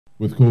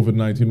With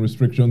COVID-19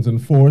 restrictions in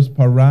force,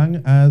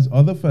 Parang, as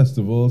other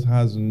festivals,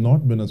 has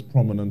not been as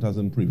prominent as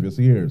in previous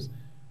years.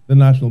 The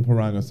National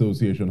Parang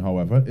Association,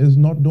 however, is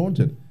not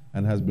daunted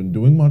and has been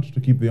doing much to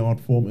keep the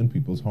art form in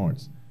people's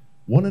hearts.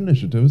 One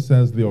initiative,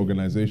 says the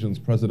organization's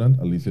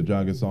president, Alicia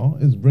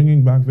Jaggassar, is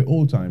bringing back the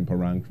old-time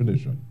Parang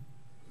tradition.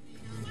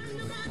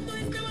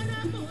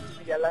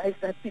 We realize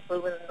that people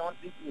will not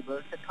be able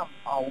to come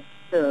out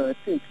to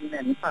take in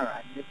any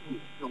parang this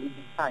week. So we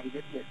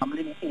decided there's some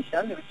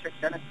limitation, the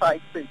restriction is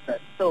 5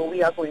 persons. So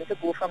we are going to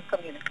go from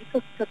community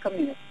to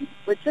community,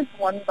 which is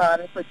one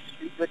band per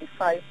street with the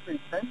 5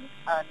 persons,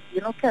 and,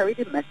 carry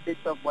the message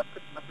of what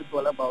Christmas is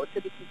all about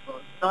to the people.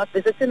 Not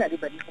visiting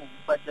anybody's home,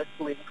 but just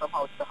going from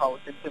house to house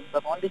in terms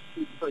of on the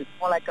street. So it's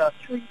more like a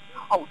street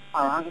house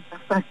parang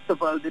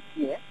festival this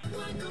year.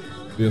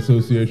 The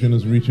association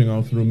is reaching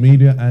out through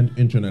media and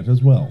internet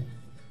as well.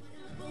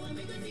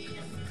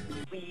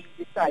 We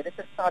decided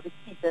to start the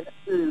season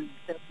early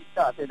since we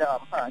started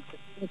Parang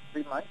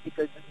History Month,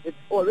 because it's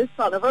always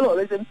Carnival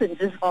always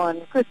impinges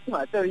on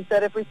Christmas. So we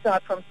said if we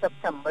start from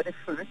September the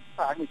 1st,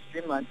 Parang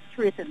History Month,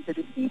 straight into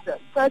the season.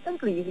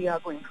 Presently, we are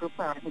going through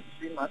Parang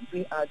History Month.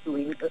 We are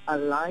doing a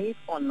live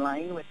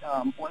online with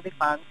all the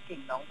bands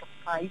came down to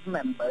 5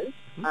 members,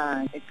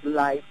 and it's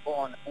live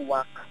on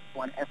WAC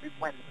on every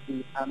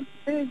Wednesday and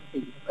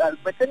Thursday.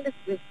 Within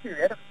this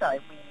period of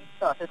time, we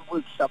started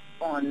workshops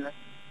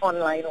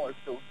online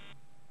also.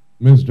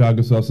 Ms.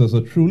 Jaggassar says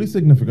a truly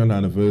significant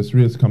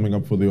anniversary is coming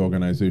up for the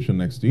organization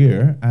next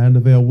year, and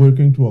they are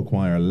working to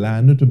acquire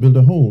land to build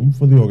a home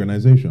for the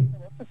organization.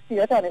 The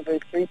 50th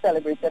anniversary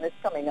celebration is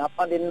coming up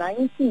on the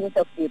 19th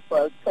of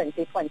April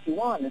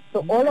 2021.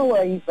 So all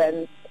our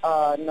events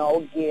are now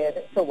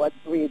geared towards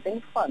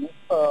raising funds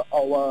for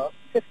our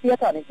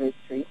 50th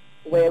anniversary,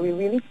 where we're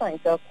really trying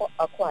to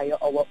acquire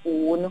our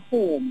own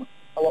home,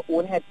 our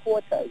own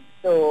headquarters.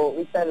 So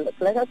we said,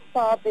 let us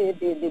start the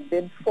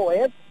bid for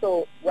it.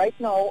 So right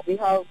now we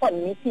have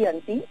Fund Me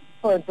TNT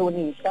for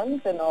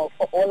donations,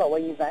 for all our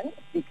events,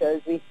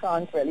 because we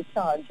can't really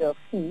charge a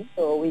fee,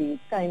 so we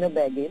kind of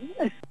begging.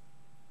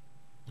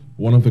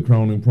 One of the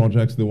crowning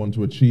projects they want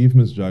to achieve,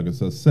 Ms.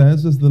 Jaggassar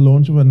says, is the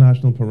launch of a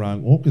National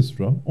Parang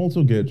Orchestra,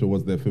 also geared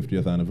towards their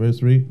 50th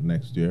anniversary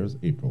next year's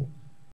April.